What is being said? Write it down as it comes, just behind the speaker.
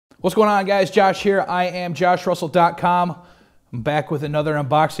What's going on, guys? Josh here. I am joshuarussell.com. I'm back with another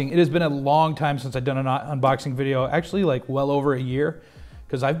unboxing. It has been a long time since I've done an unboxing video, actually like well over a year,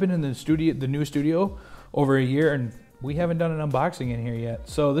 because I've been in the studio, the new studio, over a year, and we haven't done an unboxing in here yet.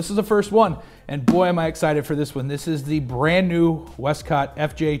 So this is the first one, and boy am I excited for this one. This is the brand new WestCott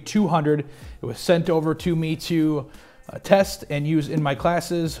FJ200. It was sent over to me to test and use in my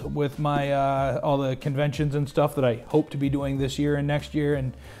classes with my all the conventions and stuff that I hope to be doing this year and next year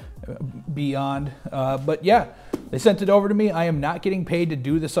and beyond. But yeah, they sent it over to me. I am not getting paid to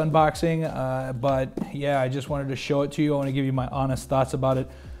do this unboxing, but yeah, I just wanted to show it to you. I want to give you my honest thoughts about it,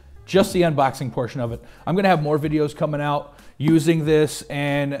 just the unboxing portion of it. I'm going to have more videos coming out using this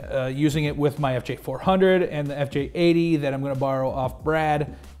and using it with my FJ400 and the FJ80 that I'm going to borrow off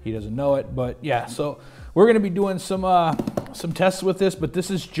Brad. He doesn't know it, but yeah, so we're going to be doing some tests with this, but this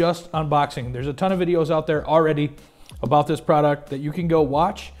is just unboxing. There's a ton of videos out there already about this product that you can go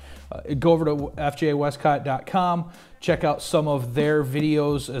watch. Go over to FJ check out some of their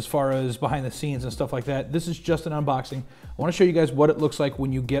videos as far as behind the scenes and stuff like that. This is just an unboxing. I want to show you guys what it looks like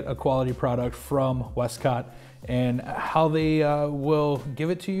when you get a quality product from Westcott and how they will give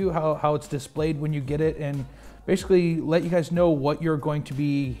it to you, how it's displayed when you get it, and basically let you guys know what you're going to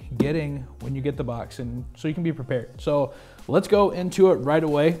be getting when you get the box, and so you can be prepared. So let's go into it right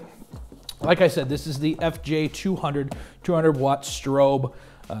away. Like I said, this is the FJ200 200 watt strobe.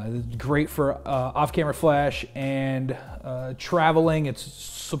 Great for off-camera flash and traveling. It's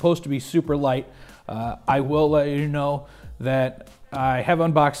supposed to be super light. I will let you know that I have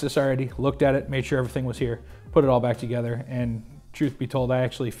unboxed this already, looked at it, made sure everything was here, put it all back together, and truth be told, I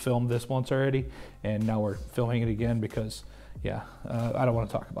actually filmed this once already, and now we're filming it again because, yeah, I don't want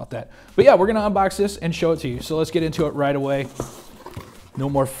to talk about that. But yeah, we're going to unbox this and show it to you. So let's get into it right away. No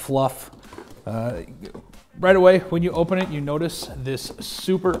more fluff. Right away, when you open it, you notice this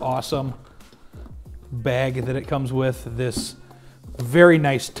super awesome bag that it comes with, this very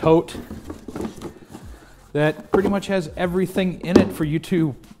nice tote that pretty much has everything in it for you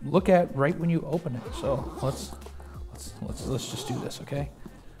to look at right when you open it. So let's just do this, okay?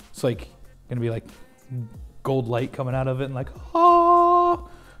 It's like gonna be like gold light coming out of it and like, oh,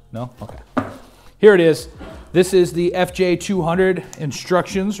 no? Okay. Here it is. This is the FJ200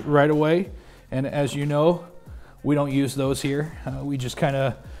 instructions right away. And as you know, we don't use those here. We just kind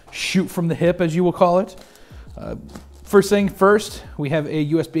of shoot from the hip, as you will call it. First thing first, we have a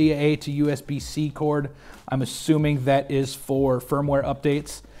USB-A to USB-C cord. I'm assuming that is for firmware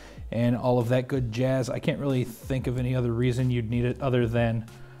updates and all of that good jazz. I can't really think of any other reason you'd need it other than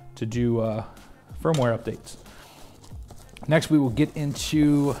to do firmware updates. Next, we will get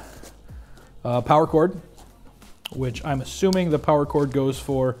into power cord, which I'm assuming the power cord goes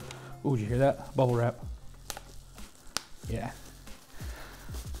for, oh, did you hear that? Bubble wrap. Yeah.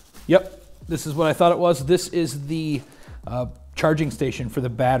 Yep, this is what I thought it was. This is the charging station for the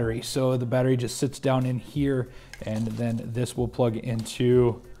battery. So the battery just sits down in here, and then this will plug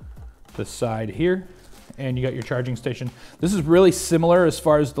into the side here, and you got your charging station. This is really similar as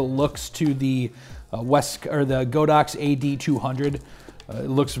far as the looks to the the Godox AD200. It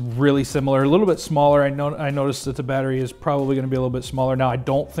looks really similar, a little bit smaller. I noticed that the battery is probably going to be a little bit smaller. Now, I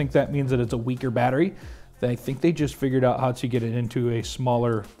don't think that means that it's a weaker battery. I think they just figured out how to get it into a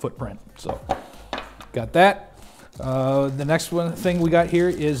smaller footprint. So, got that. The next thing we got here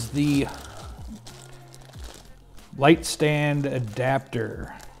is the light stand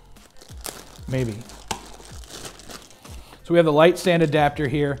adapter. Maybe. So we have the light stand adapter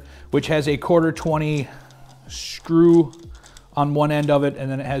here, which has a 1/4-20 screw on one end of it, and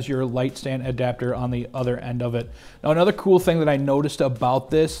then it has your light stand adapter on the other end of it. Now, another cool thing that I noticed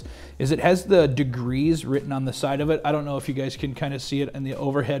about this is it has the degrees written on the side of it. I don't know if you guys can kind of see it in the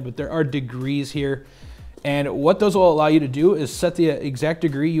overhead, but there are degrees here. And what those will allow you to do is set the exact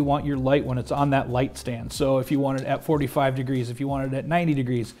degree you want your light when it's on that light stand. So if you want it at 45 degrees, if you want it at 90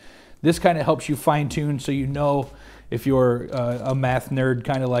 degrees, this kind of helps you fine tune so you know if you're a math nerd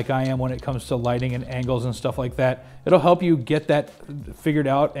kind of like I am when it comes to lighting and angles and stuff like that. It'll help you get that figured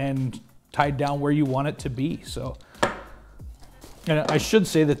out and tied down where you want it to be. So, and I should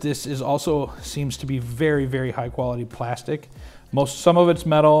say that this is also seems to be very, very high quality plastic. Some of it's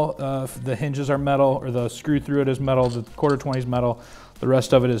metal, the hinges are metal, or the screw through it is metal, the 1/4-20 is metal. The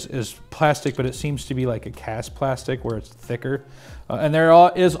rest of it is plastic, but it seems to be like a cast plastic where it's thicker. And there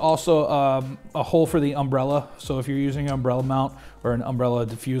is also a hole for the umbrella. So if you're using an umbrella mount or an umbrella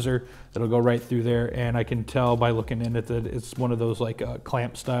diffuser, it'll go right through there. And I can tell by looking in it that it's one of those like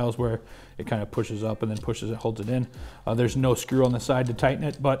clamp styles where it kind of pushes up and then holds it in. There's no screw on the side to tighten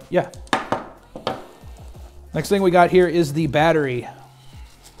it, but yeah. Next thing we got here is the battery.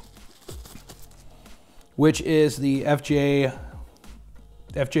 which is the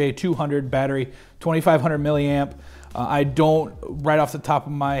FJ200 battery, 2500 milliamp. I don't, right off the top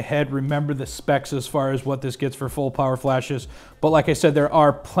of my head, remember the specs as far as what this gets for full power flashes. But like I said, there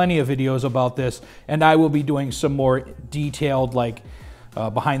are plenty of videos about this, and I will be doing some more detailed, like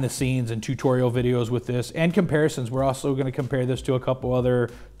behind the scenes and tutorial videos with this and comparisons. We're also going to compare this to a couple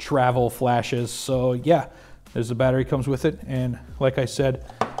other travel flashes. So yeah, there's the battery comes with it. And like I said,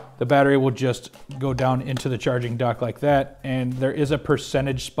 the battery will just go down into the charging dock like that. And there is a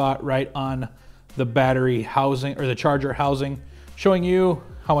percentage spot right on the battery housing, or the charger housing, showing you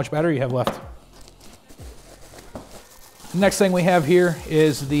how much battery you have left. Next thing we have here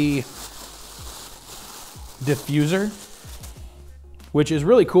is the diffuser, which is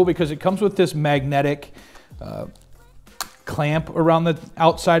really cool because it comes with this magnetic clamp around the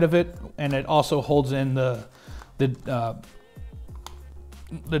outside of it, and it also holds in the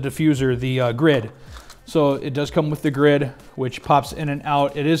diffuser, the grid. So it does come with the grid, which pops in and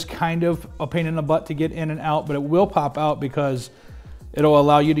out. It is kind of a pain in the butt to get in and out, but it will pop out because it'll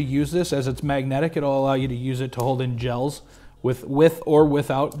allow you to use this as it's magnetic. It'll allow you to use it to hold in gels with or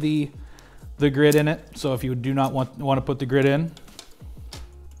without the grid in it. So if you do not want to put the grid in,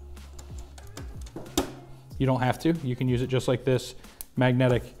 you don't have to. You can use it just like this,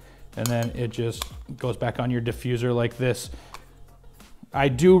 magnetic, and then it just goes back on your diffuser like this. I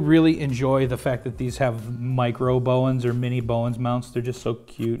do really enjoy the fact that these have micro Bowens or mini Bowens mounts. They're just so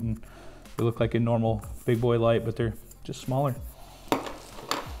cute, and they look like a normal big boy light, but they're just smaller.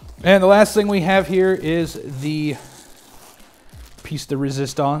 And the last thing we have here is the piece de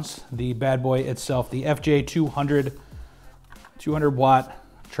resistance, the bad boy itself, the FJ200, 200 watt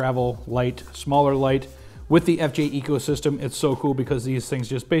travel light, smaller light with the FJ Eco-system. It's so cool because these things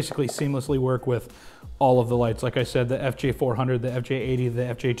just basically seamlessly work with all of the lights. Like I said, the FJ400, the FJ80, the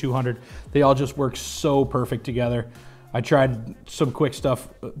FJ200, they all just work so perfect together. I tried some quick stuff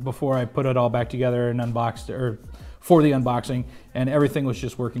before I put it all back together and unboxed, or for the unboxing, and everything was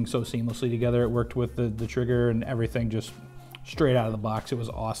just working so seamlessly together. It worked with the trigger and everything just straight out of the box. It was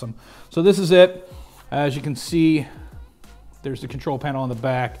awesome. So this is it. As you can see, there's the control panel on the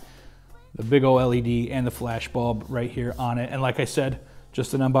back, the big old LED, and the flash bulb right here on it. And like I said,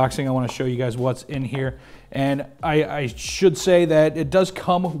 just an unboxing. I want to show you guys what's in here. And I should say that it does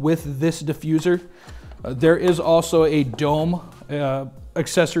come with this diffuser. There is also a dome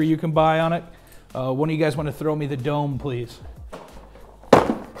accessory you can buy on it. One of you guys want to throw me the dome, please?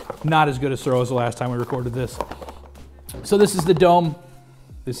 Not as good a throw as the last time we recorded this. So this is the dome.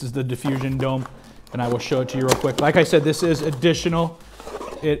 This is the diffusion dome, and I will show it to you real quick. Like I said, this is additional.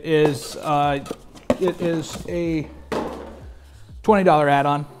 It is a $20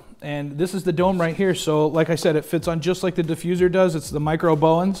 add-on, and this is the dome right here. So like I said, it fits on just like the diffuser does. It's the micro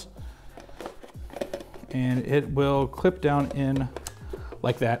Bowens, and it will clip down in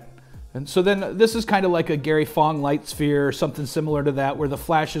like that. And so then this is kind of like a Gary Fong light sphere or something similar to that, where the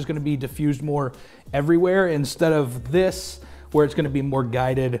flash is going to be diffused more everywhere instead of this, where it's going to be more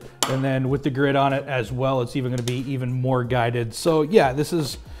guided. And then with the grid on it as well, it's even going to be even more guided. So yeah, this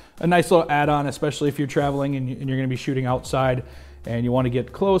is a nice little add-on, especially if you're traveling and you're going to be shooting outside and you want to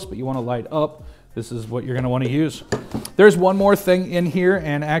get close, but you want to light up. This is what you're going to want to use. There's one more thing in here,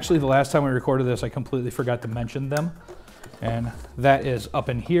 and actually the last time we recorded this, I completely forgot to mention them. And that is up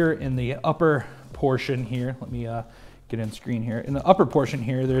in here in the upper portion here. Let me get in screen here. In the upper portion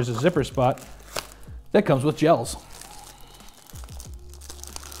here, there's a zipper spot that comes with gels.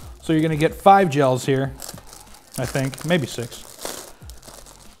 So you're going to get 5 gels here, I think, maybe 6.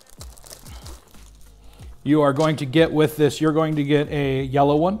 You are going to get with this, you're going to get a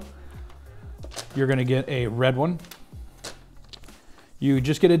yellow one. You're going to get a red one. You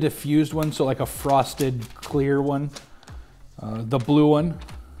just get a diffused one, so like a frosted clear one. The blue one.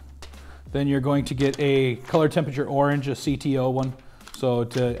 Then you're going to get a color temperature orange, a CTO one. So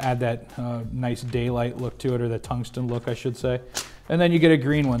to add that nice daylight look to it, or the tungsten look, I should say. And then you get a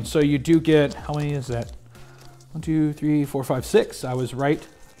green one. So you do get, how many is that? 1, 2, 3, 4, 5, 6. I was right.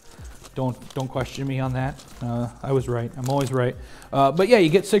 Don't question me on that. I was right. I'm always right. But yeah, you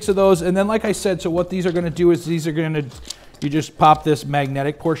get 6 of those. And then like I said, so what these are going to do is these are going to, you just pop this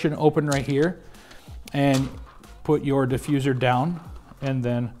magnetic portion open right here and put your diffuser down and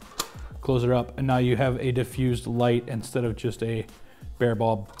then close it up. And now you have a diffused light instead of just a bare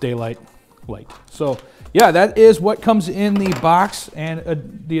bulb daylight light. So yeah, that is what comes in the box, and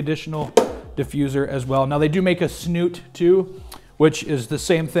the additional diffuser as well. Now they do make a snoot too, which is the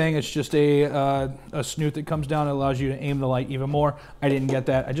same thing. It's just a snoot that comes down and allows you to aim the light even more. I didn't get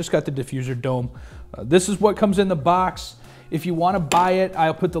that. I just got the diffuser dome. This is what comes in the box. If you want to buy it,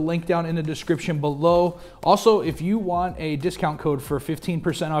 I'll put the link down in the description below. Also, if you want a discount code for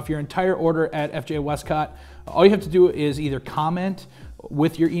 15% off your entire order at FJ WestCott, all you have to do is either comment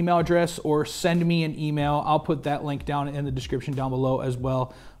with your email address or send me an email. I'll put that link down in the description down below as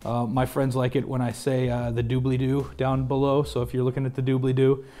well. My friends like it when I say the doobly-doo down below, so if you're looking at the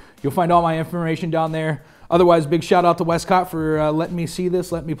doobly-doo, you'll find all my information down there. Otherwise, big shout out to Westcott for letting me see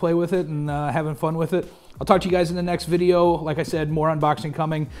this, letting me play with it, and having fun with it. I'll talk to you guys in the next video. Like I said, more unboxing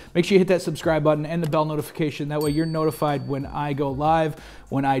coming. Make sure you hit that subscribe button and the bell notification. That way you're notified when I go live,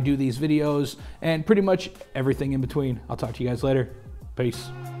 when I do these videos, and pretty much everything in between. I'll talk to you guys later. Peace.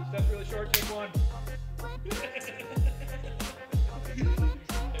 Steps really short, take one.